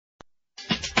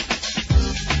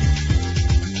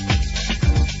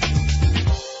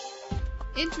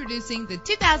Introducing the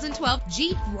 2012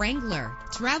 Jeep Wrangler.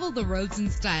 Travel the roads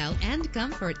in style and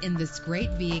comfort in this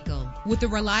great vehicle. With a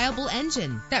reliable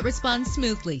engine that responds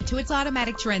smoothly to its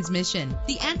automatic transmission,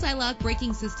 the anti-lock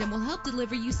braking system will help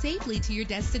deliver you safely to your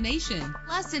destination.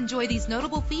 Plus, enjoy these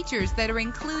notable features that are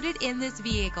included in this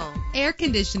vehicle: air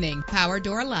conditioning, power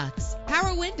door locks,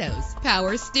 power windows,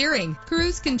 power steering,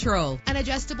 cruise control, an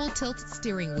adjustable tilt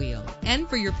steering wheel. And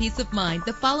for your peace of mind,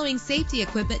 the following safety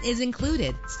equipment is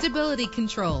included: stability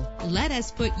control. Let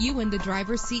us put you in the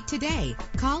driver's seat today.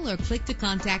 Call or click to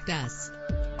contact us.